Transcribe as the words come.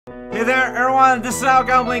Hey there, everyone, this is Al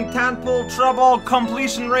Gambling, Tadpole Treble,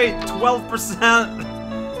 completion rate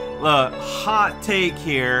 12%. Look, hot take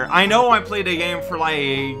here. I know I played a game for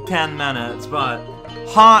like 10 minutes, but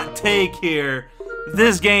hot take here.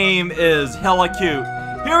 This game is hella cute.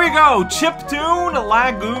 Here we go, Chiptune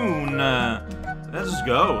Lagoon. Let's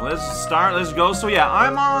go, let's start, let's go. So yeah,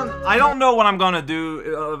 I don't know what I'm gonna do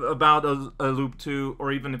about a loop 2,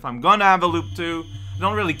 or even if I'm gonna have a loop 2. I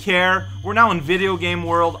don't really care. We're now in video game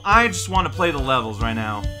world. I just want to play the levels right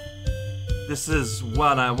now. This is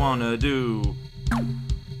what I want to do.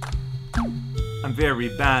 I'm very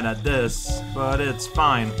bad at this, but it's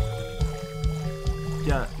fine.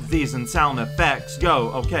 Yeah, these and sound effects, go.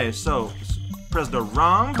 Okay, so press the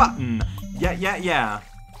wrong button. Yeah.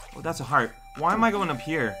 Oh, that's a heart. Why am I going up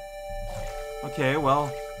here? Okay,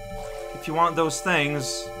 well, if you want those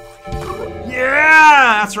things.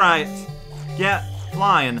 Yeah, that's right. Get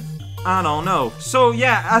flying. I don't know. So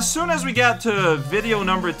yeah, as soon as we get to video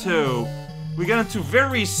number 2, we get into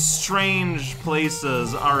very strange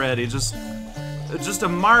places already. Just a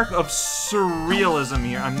mark of surrealism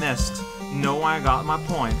here. I missed. No, I got my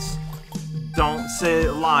points. Don't say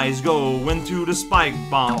lies. Go into the spike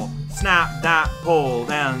ball. Snap that pole,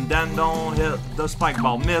 and then don't hit the spike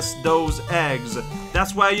ball. Miss those eggs.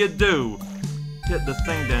 That's what you do. Hit the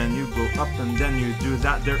thing, then you go up, and then you do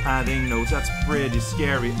that. They're adding notes. That's pretty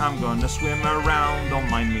scary. I'm gonna swim around. Don't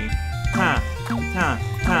mind me.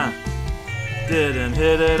 Didn't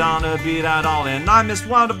hit it on a beat at all, and I missed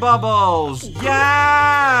one of the bubbles.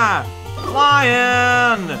 Yeah!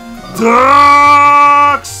 Flying!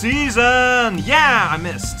 Duck season! Yeah, I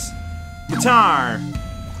missed. Guitar.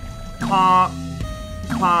 Pop.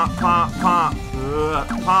 Pop, pop, pop.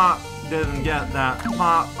 Pop. Didn't get that.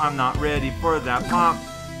 Pop. I'm not ready for that. Pop.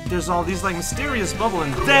 There's all these like mysterious bubble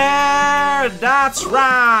in there. That's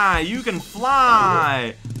right. You can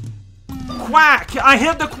fly. Quack. I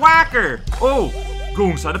hit the quacker. Oh. Go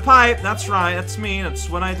inside the pipe. That's right. That's me. That's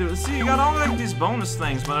what I do. See, you got all like these bonus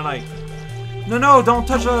things, but I'm like, no, don't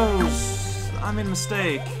touch those. I made a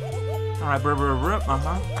mistake. All right.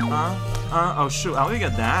 Oh shoot. How do you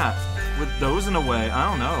get that? With those in a way. I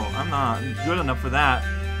don't know. I'm not good enough for that.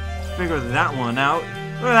 Figure that one out.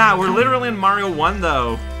 Look at that, we're literally in Mario 1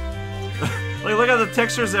 though. Like, look at the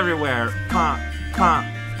textures everywhere.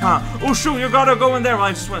 Oh shoot, you gotta go in there. Well,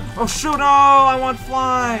 I just went. Oh shoot, no, I want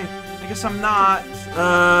fly. I guess I'm not.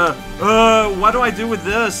 What do I do with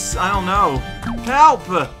this? I don't know. Help!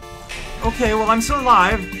 Okay, well, I'm still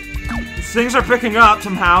alive. Things are picking up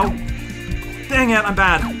somehow. Dang it, I'm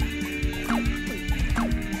bad.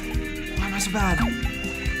 Why am I so bad?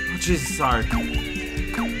 Oh, Jesus, sorry.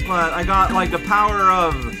 But I got like the power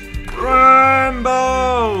of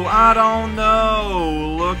rainbow. I don't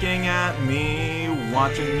know. Looking at me,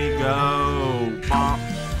 watching me go. Bop,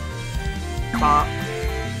 bop,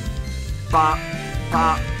 bop,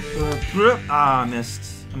 bop. Ah, I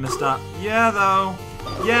missed. I messed up. Yeah, though.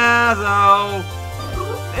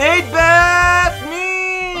 8-bit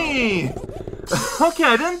me. Okay,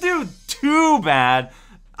 I didn't do too bad.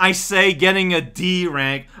 I say getting a D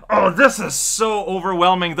rank. Oh, this is so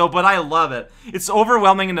overwhelming though, but I love it. It's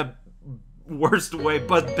overwhelming in the worst way,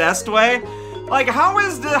 but best way. Like, how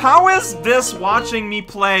is this watching me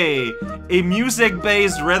play a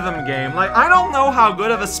music-based rhythm game? Like, I don't know how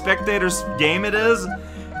good of a spectator's game it is.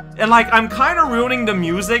 And like, I'm kind of ruining the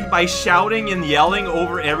music by shouting and yelling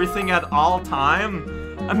over everything at all time.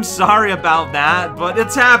 I'm sorry about that, but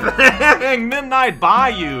it's happening. Midnight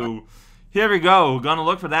Bayou. Here we go, gonna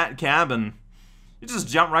look for that cabin. You just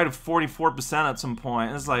jump right to 44% at some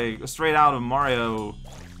point. It's like straight out of Mario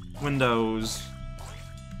Windows.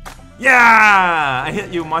 Yeah! I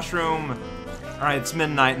hit you, mushroom. Alright, it's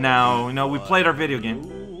midnight now. You know, we played our video game.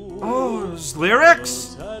 Oh, there's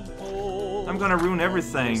lyrics? I'm gonna ruin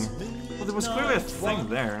everything. Well, there was clearly a thing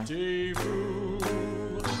there.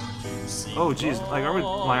 Oh, jeez. Like, are we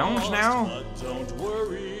lounge now?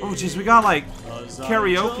 Oh, jeez, we got, like,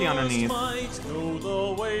 karaoke underneath.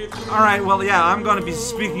 Alright, well, yeah, I'm gonna be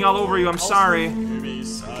speaking all over you. I'm sorry.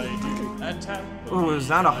 Oh, is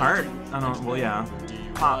that a heart? I don't know. Well, yeah.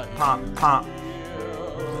 Pop, pop, pop.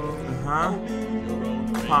 Uh-huh.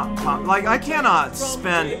 Pop, pop. Like, I cannot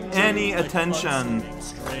spend any attention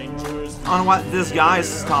on what this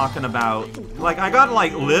guy's talking about. Like, I gotta,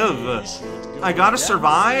 like, live. I gotta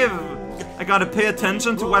survive. I gotta pay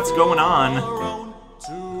attention to what's going on.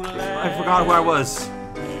 I forgot who I was.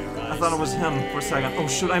 I thought it was him for a second. Oh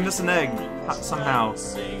shoot, I missed an egg. Somehow.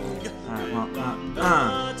 Alright, well,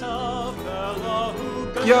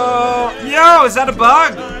 Yo, is that a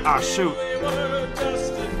bug? Ah, shoot.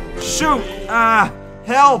 Shoot! Ah,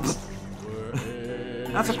 help!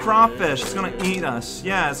 That's a crawfish. It's gonna eat us.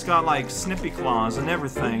 Yeah, it's got like snippy claws and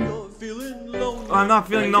everything. I'm not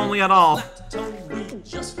feeling lonely at all.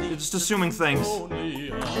 You're just assuming things.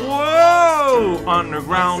 Whoa!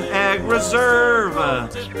 Underground egg reserve.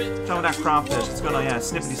 Tell me that crawfish. It's gonna, yeah,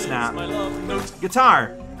 snippity snap.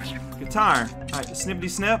 Guitar. Guitar. Alright, snippity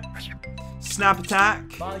snip. Snap attack.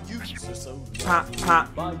 Pop, pop.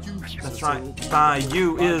 That's right.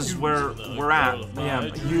 Bayou is where we're at. Yeah,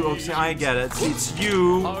 you, okay, I get it. It's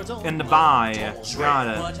you in the by. Got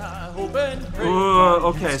it. Ooh,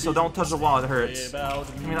 okay, so don't touch the wall, it hurts. I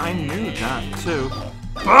mean, I knew that, too.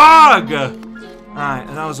 Bug! Alright,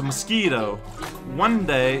 and that was a mosquito. One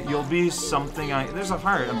day, you'll be something there's a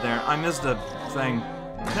heart up there. I missed the thing.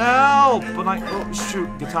 Help! But oh, shoot,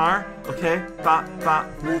 guitar. Okay, ba, ba,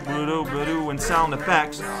 boo, boo, boo, and sound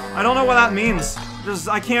effects. I don't know what that means.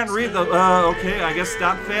 I can't read the, okay, I guess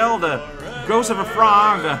that failed. Ghost of a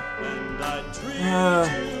frog.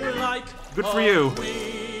 Good for you.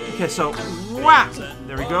 Okay, so, whack!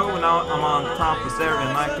 There we go, and now I'm on top of there,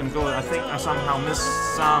 and I can go, I think I somehow missed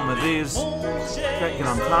some of these. Okay, get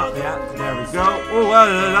on top, yeah, there we go. Oh,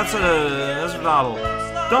 that's a bottle.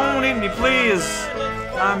 Don't eat me, please!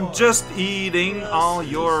 I'm just eating all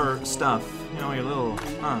your stuff. You know, your little,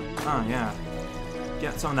 yeah.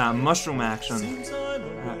 Get some of that mushroom action.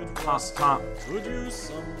 Pop, pop.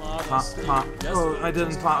 Pop, pop. Oh, I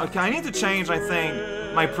didn't pop. Okay, I need to change, I think,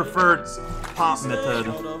 my preferred pop method.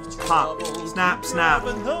 Pop. Snap, snap.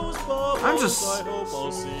 I'm just... I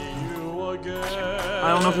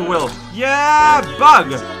don't know if it will. Yeah,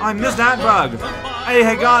 bug! I missed that bug.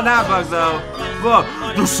 I got that bug, though. Bug.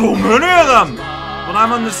 There's so many of them! But I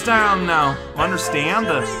understand now. Understand?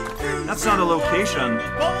 That's not a location.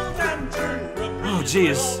 Oh,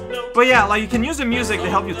 jeez. But yeah, like, you can use the music to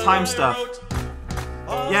help you time stuff.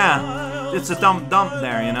 Yeah, it's a dump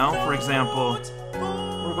there, you know? For example,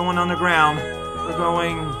 we're going underground. We're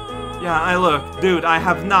going... Yeah, look, dude, I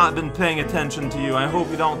have not been paying attention to you. I hope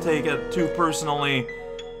you don't take it too personally.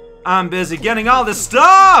 I'm busy getting all this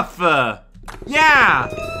stuff! Yeah!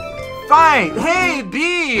 Fight! Hey,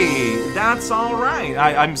 B! That's alright.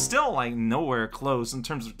 I'm still, like, nowhere close in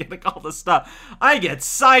terms of getting all this stuff. I get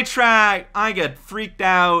sidetracked. I get freaked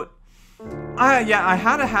out. Yeah, I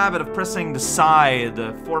had a habit of pressing the side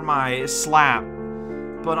for my slap.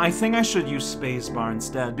 But I think I should use spacebar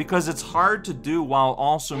instead, because it's hard to do while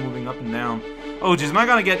also moving up and down. Oh, jeez, am I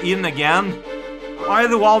gonna get eaten again? Why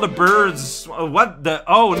do all the birds... What the...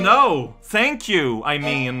 Oh, no! Thank you, I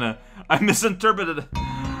mean. I misinterpreted...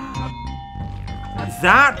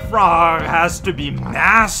 That frog has to be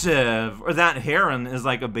massive! Or that heron is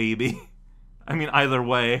like a baby. I mean, either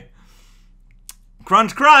way.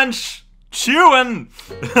 Crunch, crunch! Chewing!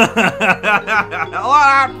 Look at that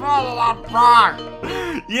frog!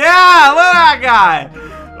 Yeah, look at that guy!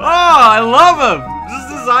 Oh, I love him! This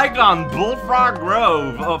is his icon, Bullfrog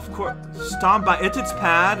Grove. Of course. Stomp by its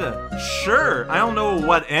pad? Sure. I don't know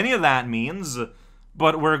what any of that means,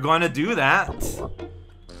 but we're gonna do that.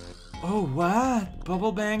 Oh, what?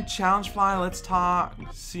 Bubble Bank, Challenge Fly, let's talk.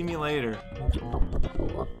 See me later.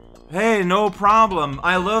 Hey, no problem.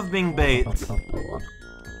 I love being bait.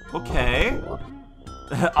 Okay.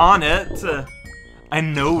 On it. I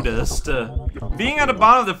noticed. Being at the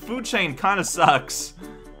bottom of the food chain kinda sucks.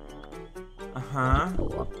 Uh-huh.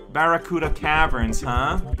 Barracuda Caverns,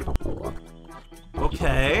 huh?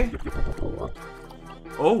 Okay.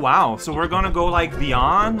 Oh, wow. So we're gonna go, like,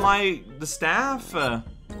 beyond, like, the staff?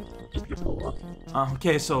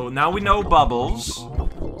 Okay, so now we know bubbles.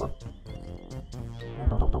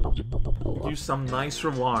 Do some nice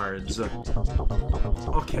rewards.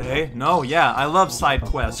 Okay, no, yeah, I love side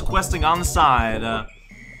quests. Questing on the side.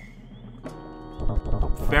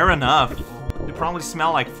 Fair enough. They probably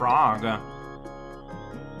smell like frog.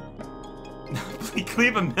 Please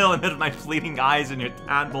leave a millimeter of my fleeting eyes in your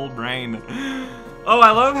tadpole brain. Oh,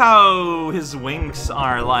 I love how his wings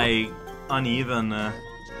are, like, uneven.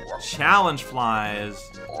 Challenge flies.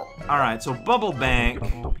 Alright, so Bubble Bank.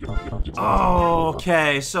 Oh,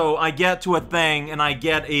 okay, so I get to a thing, and I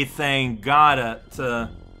get a thing. Got it.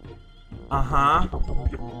 Uh-huh.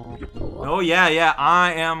 Oh, yeah,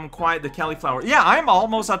 I am quite the cauliflower. Yeah, I'm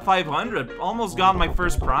almost at 500. Almost got my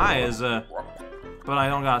first prize. But I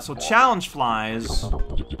don't got it. So challenge flies.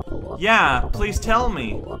 Yeah, please tell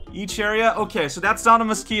me. Each area? Okay, so that's not the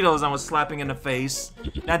mosquitoes I was slapping in the face.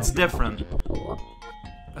 That's different.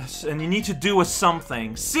 And you need to do with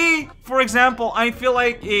something. See? For example, I feel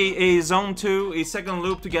like a zone 2, a second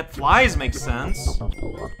loop to get flies makes sense.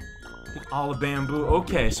 All the bamboo.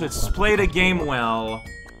 Okay, so it's played a game well.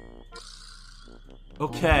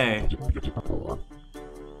 Okay.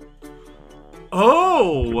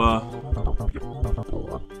 Oh!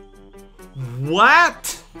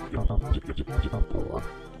 What?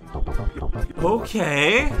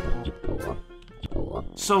 Okay.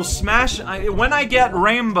 So smash, when I get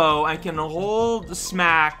rainbow, I can hold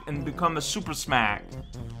smack and become a super smack.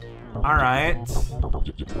 Alright.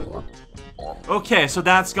 Okay, so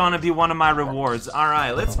that's gonna be one of my rewards.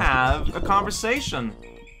 Alright, let's have a conversation.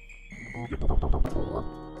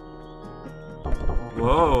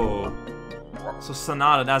 Whoa. So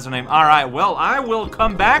Sonata, that's her name. Alright, well, I will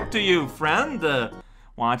come back to you, friend.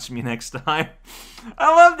 Watch me next time.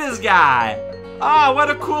 I love this guy. Ah, what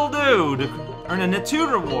a cool dude. Earn a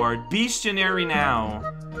Natu reward. Bestiary now.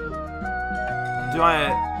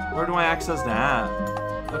 Where do I access that?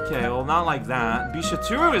 Okay, well, not like that.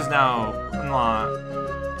 Bestiary is now unlocked.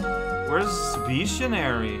 Where's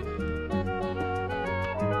Bestiary?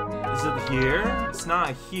 Is it here? It's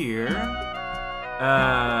not here.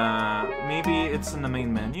 Maybe it's in the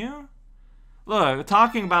main menu? Look,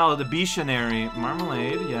 talking about the Bestiary.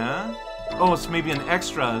 Marmalade, yeah. Oh, it's maybe in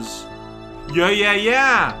extras.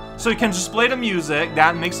 Yeah! So you can just play the music.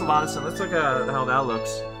 That makes a lot of sense. Let's look at how that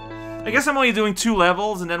looks. I guess I'm only doing 2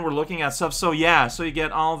 levels, and then we're looking at stuff. So yeah, so you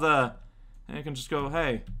get all the... And you can just go,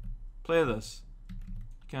 hey, play this.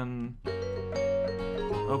 You can...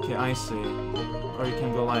 Okay, I see. Or you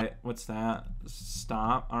can go like, what's that?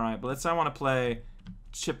 Stop. Alright, but let's say I want to play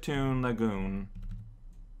Chiptune Lagoon.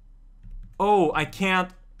 Oh, I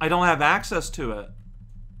don't have access to it.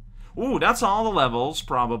 Ooh, that's all the levels,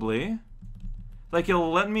 probably. Like,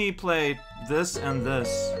 it'll let me play this and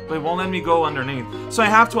this, but it won't let me go underneath. So I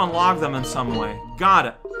have to unlock them in some way. Got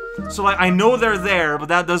it. So, like, I know they're there, but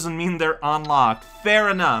that doesn't mean they're unlocked. Fair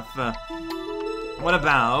enough. What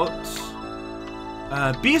about...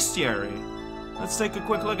 Bestiary? Let's take a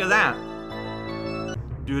quick look at that.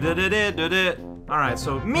 Alright,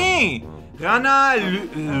 so me! Rana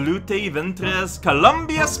Lute Ventres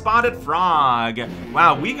Columbia Spotted Frog.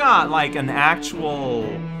 Wow, we got like an actual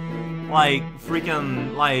like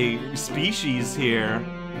freaking like species here.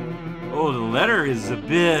 Oh, the letter is a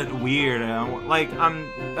bit weird.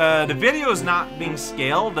 The video is not being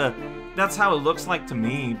scaled. That's how it looks like to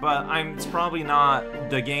me, but it's probably not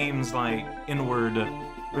the game's like inward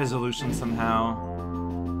resolution somehow.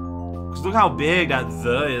 Cause look how big that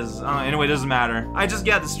 "the" is. Anyway, it doesn't matter. I just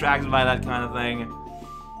get distracted by that kind of thing.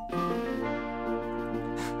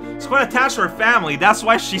 She's quite attached to her family. That's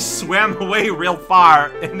why she swam away real far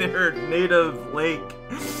in her native lake.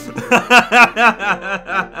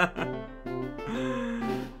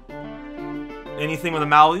 Anything with a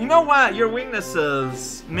mouth. You know what? Your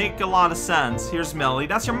weaknesses make a lot of sense. Here's Melly.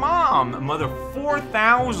 That's your mom. Mother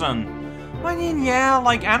 4,000. I mean, yeah,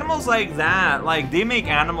 like, animals like that, like, they make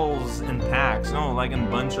animals in packs, no, like, in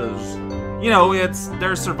bunches. You know, it's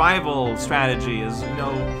their survival strategy is, you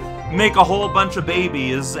know, make a whole bunch of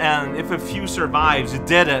babies, and if a few survives, you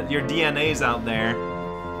did it, your DNA's out there.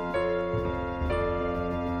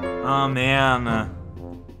 Oh, man.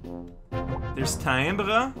 There's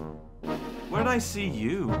Timbre? Where did I see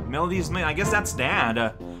you? Melody's mate, I guess that's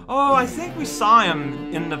Dad. Oh, I think we saw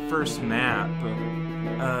him in the first map.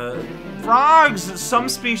 Frogs, some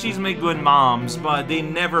species make good moms, but they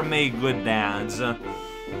never make good dads.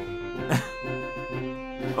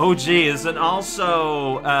 Oh geez, and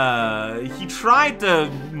also, he tried to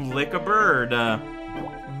lick a bird.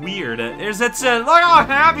 Weird. Look how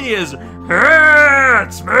happy he is! Hey,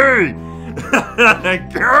 it's me!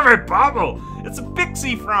 Give me bubble! It's a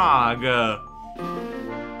pixie frog!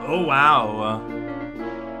 Oh wow.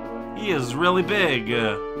 He is really big.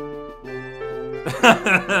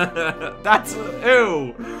 That's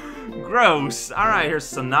ew, gross. All right, here's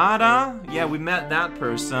Sonata. Yeah, we met that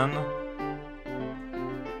person.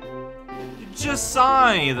 Just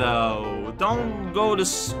sigh though. Don't go to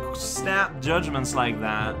snap judgments like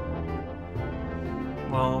that.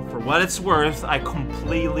 Well, for what it's worth, I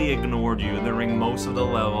completely ignored you during most of the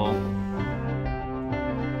level.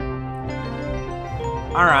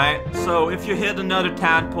 Alright, so if you hit another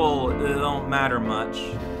tadpole, it don't matter much.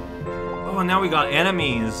 Oh, and now we got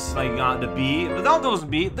enemies. Like, got the bee. Without those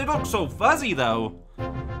bee, they look so fuzzy, though.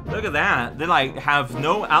 Look at that. They, like, have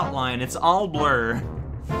no outline. It's all blur.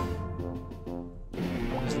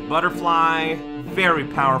 There's the butterfly. Very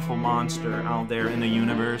powerful monster out there in the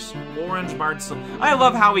universe. Orange barred silk. I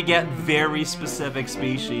love how we get very specific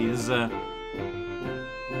species. Here's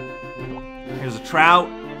a trout.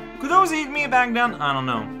 Could those eat me back then? I don't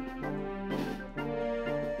know.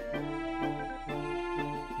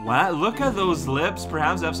 What? Look at those lips.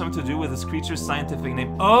 Perhaps they have something to do with this creature's scientific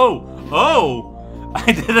name. Oh!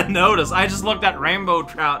 I didn't notice. I just looked at rainbow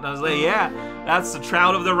trout and I was like, yeah, that's the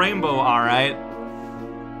trout of the rainbow, alright.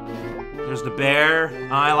 There's the bear.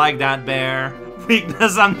 I like that bear.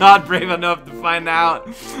 Weakness, I'm not brave enough to find out.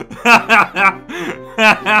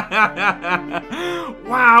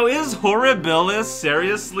 Wow, is Horribilis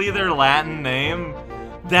seriously their Latin name?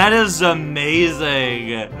 That is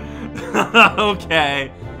amazing.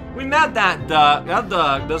 Okay. We met that duck. That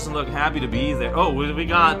duck doesn't look happy to be there. Oh, we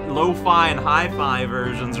got lo-fi and hi-fi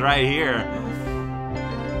versions right here.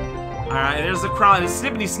 Alright, there's the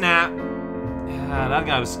snippity snap. Yeah, that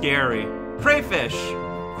guy was scary. Crayfish.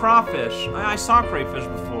 Crawfish. I saw crayfish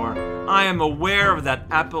before. I am aware of that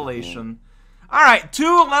appellation. Alright,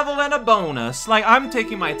 2 level and a bonus. Like, I'm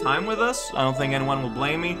taking my time with this. I don't think anyone will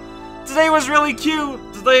blame me. Today was really cute.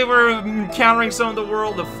 Today we're encountering some of the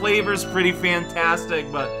world. The flavor's pretty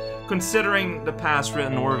fantastic, but considering the past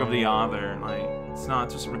written work of the author, like, it's not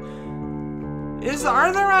just...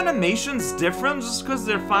 Are their animations different just because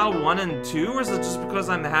they're file 1 and 2, or is it just because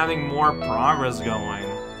I'm having more progress going?